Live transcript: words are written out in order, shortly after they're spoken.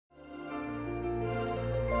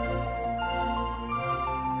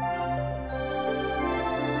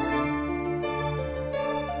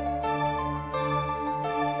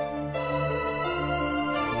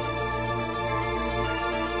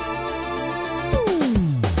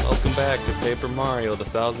back to Paper Mario: The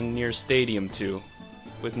Thousand Year Stadium 2.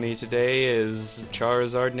 With me today is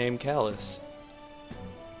Charizard named Callus.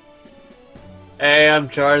 Hey, I'm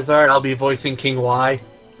Charizard. I'll be voicing King Y.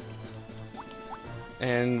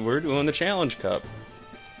 And we're doing the Challenge Cup.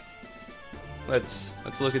 Let's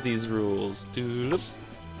look at these rules.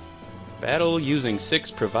 Battle using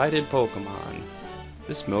 6 provided Pokemon.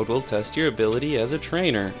 This mode will test your ability as a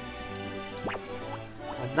trainer.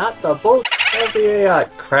 I'm not the bull of the AI.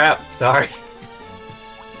 Crap, sorry.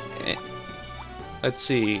 Let's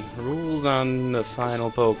see. Rules on the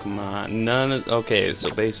final Pokemon. None of... Okay,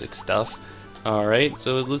 so basic stuff. Alright,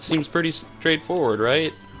 so it seems pretty straightforward,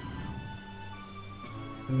 right?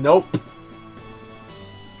 Nope.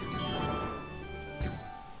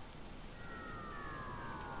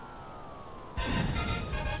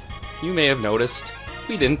 You may have noticed,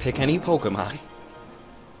 we didn't pick any Pokemon.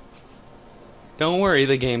 Don't worry,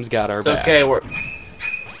 the game's got our back. Okay, we're...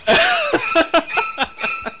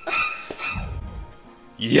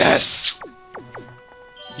 Yes!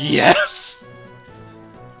 Yes!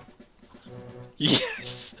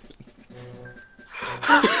 Yes!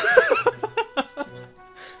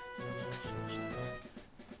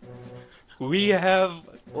 We have,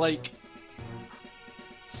 like,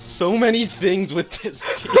 so many things with this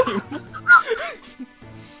team.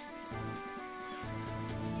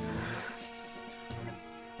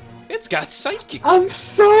 It's got Psychic. I'm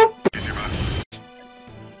so...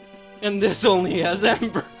 And this only has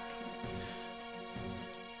Ember.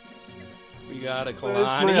 We got a What does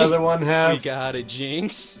Kalani. my other one have? We got a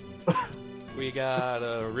Jinx. We got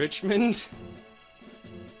a Richmond.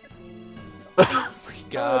 We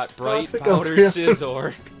got Bright Powder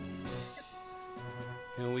Scizor.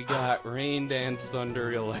 And we got Rain Dance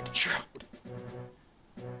Thunder Electrode.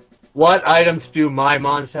 What items do my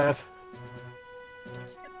mons have?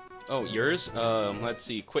 Oh, yours? Let's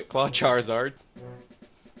see. Quick Claw Charizard.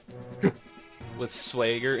 With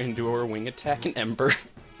Swagger, Endure, Wing Attack, and Ember.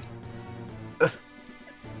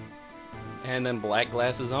 And then Black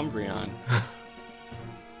Glasses Umbreon.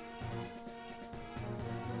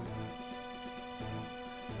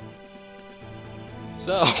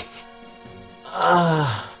 So...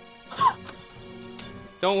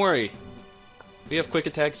 Don't worry. We have Quick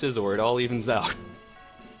Attack Scizor. It all evens out.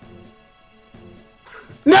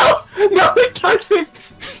 No! No, it doesn't!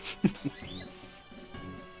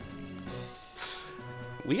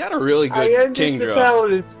 We got a really good Kingdra.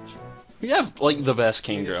 Paladins. We have, like, the best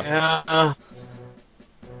Kingdra. Yeah.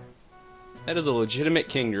 That is a legitimate I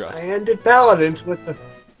Kingdra. ended Paladins with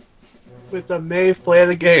the Maeve play of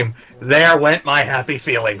the game. There went my happy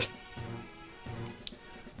feeling.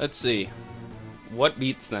 Let's see. What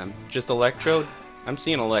beats them? Just Electrode? I'm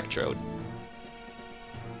seeing Electrode.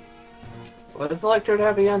 What does Electrode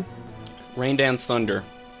have again? Rain Dance Thunder.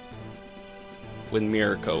 With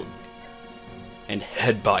Mirror Coat. And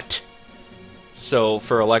Headbutt. So,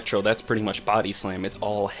 for Electrode, that's pretty much Body Slam. It's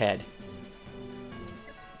all head.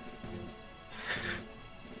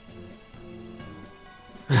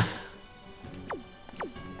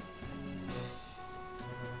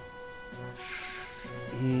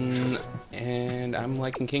 And I'm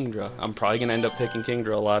liking Kingdra. I'm probably gonna end up picking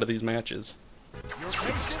Kingdra a lot of these matches.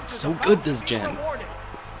 It's so good this gen.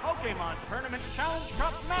 Pokemon Tournament Challenge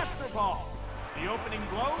Cup Master Ball. The opening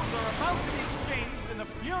blows are about to be exchanged in the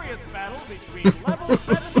furious battle between level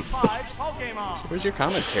 75 Pokemon. So where's your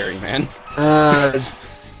commentary, man?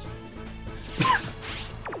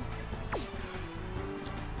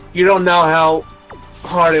 You don't know how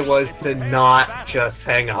hard it was to not just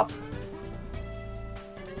hang up.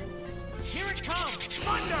 Here it comes,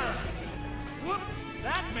 Thunder! Whoop,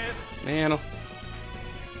 that missed. Man,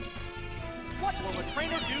 What will the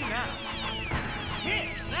trainer do now? Hit,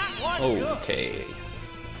 that one good. okay.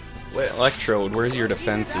 Wait, Electrode, where's your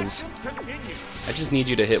defenses? Continue. I just need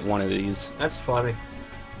you to hit one of these. That's funny.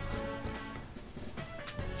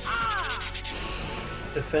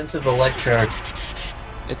 Defensive Electrode.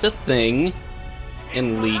 It's a thing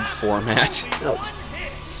in League format.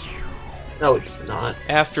 No, it's not.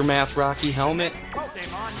 Aftermath Rocky Helmet.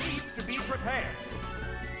 Pokemon needs to be prepared.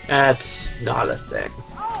 That's not a thing.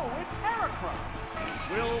 Oh, it's Heracross.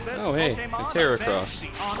 Will this Oh, hey, Pokemon it's Heracross. avenge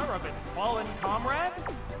the honor of its fallen comrade?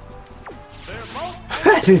 They're both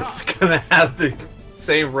It's gonna have the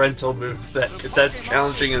same rental moveset, because that's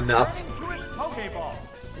challenging enough. into its Pokeball.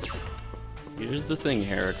 Here's the thing,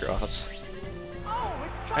 Heracross. Oh,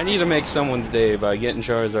 it's I need to make someone's day by getting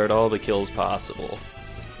Charizard all the kills possible.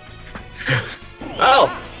 Oh!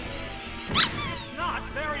 not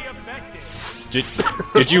very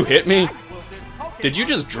effective. Did you hit me? Did you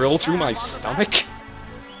just drill through my stomach?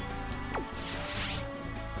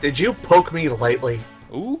 Did you poke me lightly?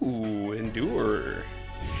 Ooh, endure.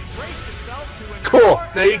 Brace yourself to Cool. endure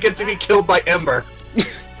Now you get to be killed by Ember. Wing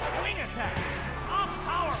attack. A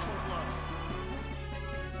powerful blow.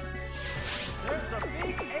 There's a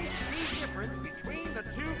big HP difference between the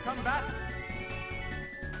two combatants.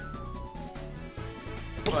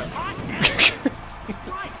 But hot Ember.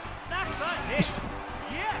 Right, that's a hit.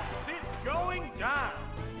 Yes, it's going down.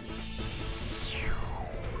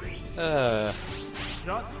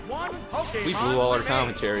 Just one Pokemon. We blew all our remains.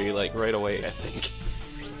 commentary like right away, I think.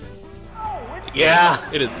 Oh, it's Yeah.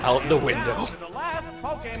 It is out the window. down to the last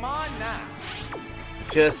Pokemon now.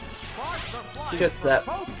 Just Sparks are flying Just for that-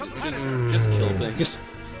 both Just, competitors. just kill things.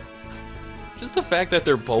 Just the fact that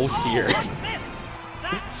they're both here. What's this?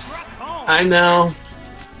 That struck home. I know.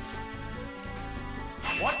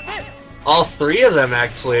 What's this? All three of them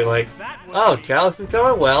actually, like, That was oh, the- Callus is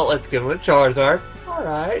going well, let's give him a Charizard.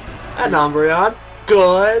 Alright. An Umbreon.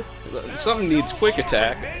 Good. Something needs quick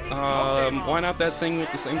attack. Why not that thing with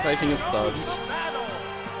the same typing as Thugs? Battle.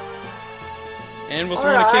 And we'll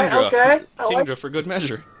throw in a Alright, Kingdra. okay. I like- Kingdra for good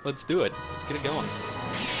measure. Let's do it. Let's get it going.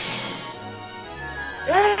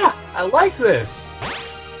 Yeah, I like this.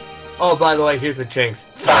 Oh, by the way, here's a Jinx.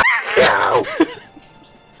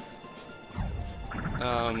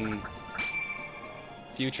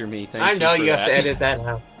 Future me, thank I you know for you that. have to edit that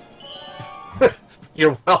out.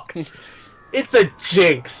 You're welcome. It's a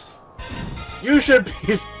Jinx. You should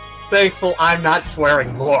be thankful I'm not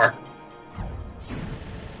swearing more.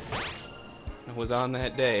 I was on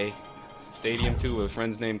that day. Stadium 2 with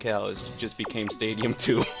friends named Callus just became Stadium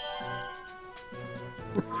 2.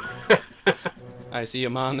 I see a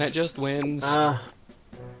mon that just wins.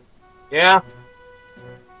 Yeah.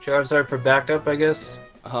 Charizard for backup, I guess.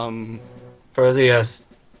 For the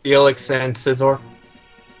Steelix and Scizor.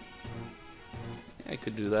 I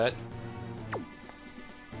could do that.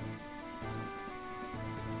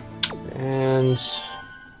 And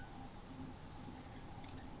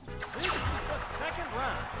This is the second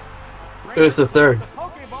round. who's the third? The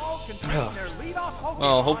Pokeball contains their leadoff Pokemon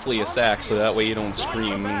Well, hopefully a on sack, so that way you don't Start the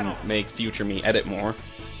scream battle. and make future me edit more.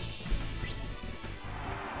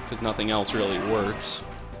 Because nothing else really works.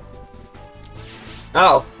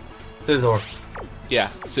 Oh, Scizor. Yeah,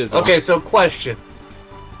 Sizzle. Okay, so question.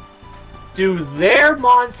 Do their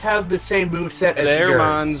Mons have the same moveset as Their yours?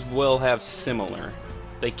 mons will have similar.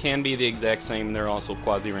 They can be the exact same, they're also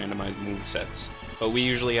quasi-randomized movesets. But we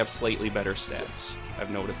usually have slightly better stats.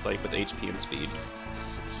 I've noticed, like, with HP and speed.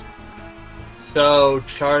 So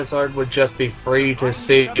Charizard would just be free to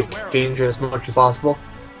save Kingdra as much as possible?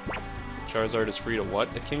 Charizard is free to what,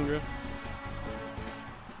 a Kingdra?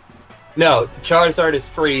 No, Charizard is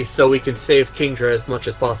free so we can save Kingdra as much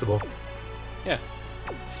as possible. Yeah.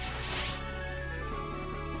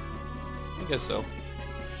 I guess so.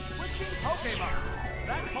 Switching Pokemon.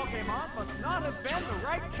 That Pokemon must not have been the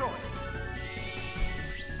right choice.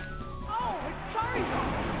 Oh, it's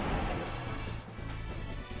Charizard.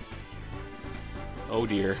 Oh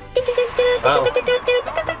dear. Oh.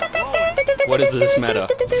 What is this meta?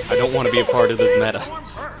 I don't want to be a part of this meta.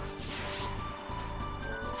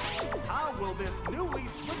 How will this newly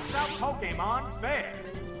switched out Pokemon fare?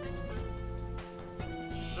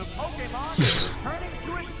 The Pokemon is returning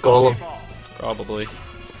to its Golem. Pokeball. Probably.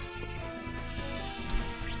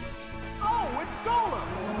 Oh, it's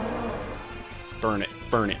Golem. Burn it,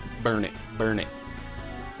 burn it, burn it, burn it.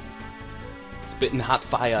 Spitting hot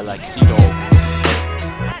fire like Sea Dog.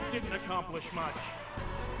 That didn't accomplish much.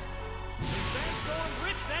 The Sandstorm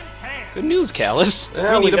rips and tears. Good news, Callus.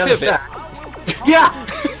 Well, we need a got pivot. sack. How will the Yeah!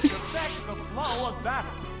 Pokemon affect the flow of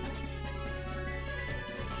battle?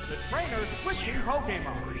 The trainer switching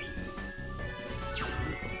Pokemon.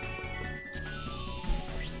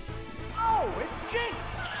 Oh, it's Jinx!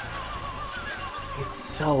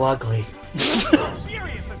 It's so ugly.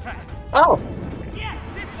 Furious attack! Oh! Yes,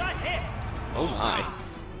 it's a hit! Oh my.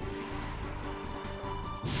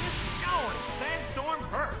 This scouring Sandstorm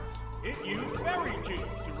burst. It used Berry Juice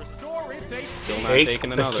to restore its HP. Still not Take taking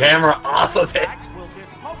the another. camera off of it! Impact will this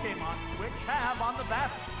Pokemon switch have on the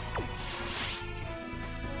battle?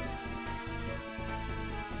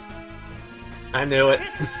 I knew it.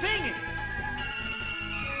 It's singing!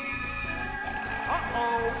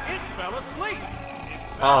 Uh-oh, it fell asleep!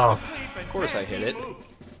 It fell Oh. asleep and Of course I hit it. moved.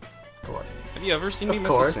 Of course. Have you ever seen me Of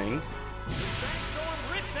miss course. a sing? The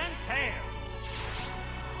Sandstorm rips and tears.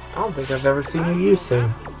 I don't think I've ever seen you use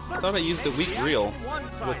Sing. I thought I used a weak reel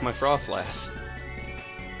with my Frostlass.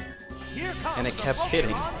 and it kept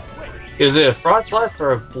hitting. Is it a Frostlass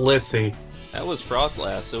or a Blissey? That was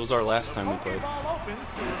Frostlass. It was our last time we played.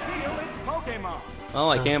 Well,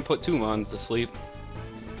 I can't put two Mons to sleep.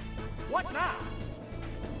 What now?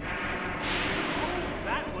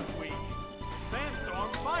 That was weak. Sandstorm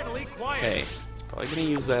finally quiet. Okay, it's probably gonna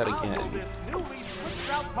use that How will again. this newly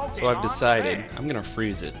switched out Pokemon So I've decided fare? I'm gonna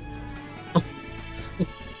freeze it.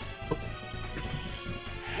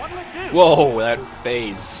 What'll it do? Whoa, that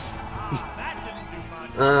face. That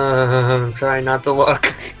didn't do much. I'm trying not to look.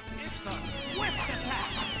 It's a swift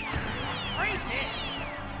attack. Freeze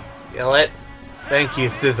it. Kill it. Thank you,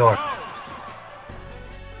 Scizor. Oh,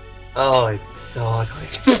 Oh, it's so ugly.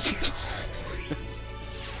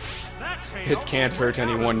 that It can't hurt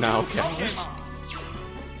anyone now, guys.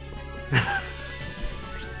 The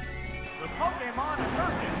Pokemon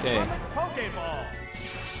emerges Okay. from its Pokeball.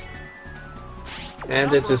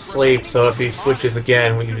 And it's asleep, so if he switches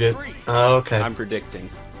again, we can just... Oh, okay. I'm predicting.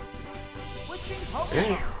 Switching Pokemon.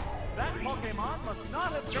 Yeah. That Pokemon must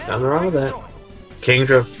not have been Nothing wrong with that. choice.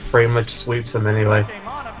 Kingdra pretty much sweeps him anyway.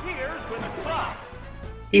 Pokemon appears with a crop.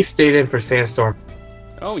 He stayed in for Sandstorm.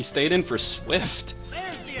 Oh, he stayed in for Swift.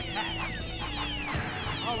 There's the attack.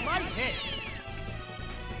 A light hit.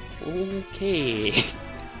 Okay.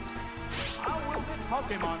 How will this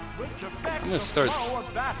Pokemon switch affect I'm gonna the start flow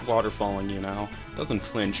of battle? waterfalling you now. Doesn't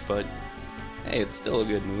flinch, but hey, it's still a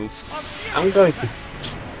good move. I'm going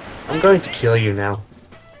to kill you now.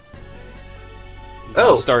 I'll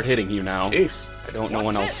Oh. start hitting you now. Jeez. I don't know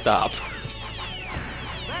when I'll stop.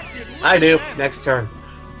 That did I do. little Next turn.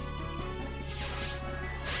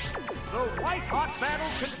 The white hot battle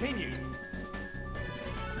continues.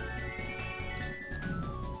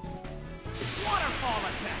 Waterfall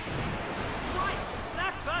attack. Right,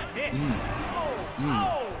 that's a hit. Oh,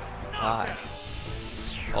 oh, Hi.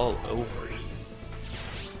 nothing. All over.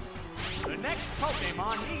 The next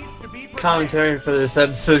Pokemon needs to be prepared. Commentary for this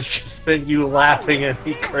episode's just been you laughing at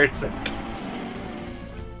me cursing.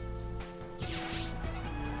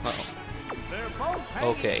 Uh-oh. They're both hanging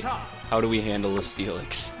Okay. tough. How do we handle the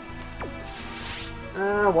Steelix?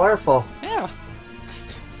 Waterfall. Yeah.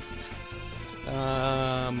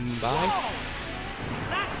 Bye. Whoa,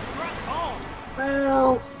 that struck home.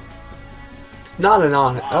 Well, it's not an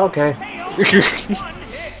on it. Okay. KO. One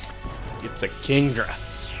hit. It's a Kingdra.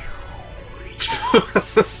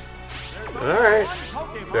 There's only Alright. one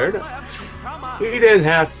Pokemon Fair enough. left to come out. We didn't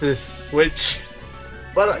have to switch.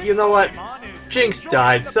 But you know what? Pokemon is Jinx joining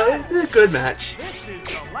died, the so battle. it's a good match. This is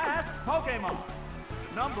the last Pokemon.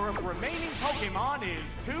 The number of remaining Pokemon is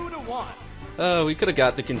 2 to 1. We could have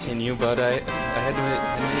got the continue, but I had to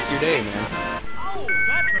make your day, man. Oh,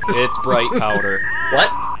 that's a... It's bright powder.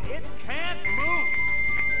 What? It can't move.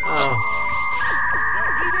 Oh.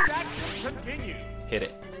 The heated action continues. Hit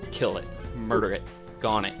it. Kill it. Murder it.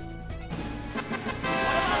 Gone it. What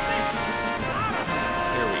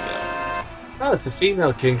about Here we go. Oh, it's a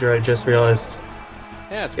female Kingdra, I just realized.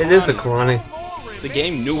 Yeah, it's It is a Kalani. Kalani. The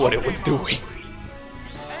game knew what it was doing. this?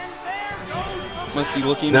 And there goes the Must be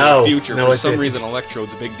looking No, in the future. no, For it some didn't. reason,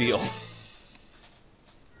 Electrode's a big deal.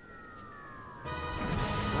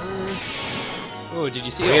 Oh, did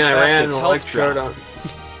you see how I fast ran its an health electrode dropped?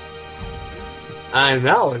 on. I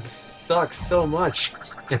know, it sucks so much.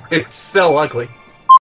 It's so ugly.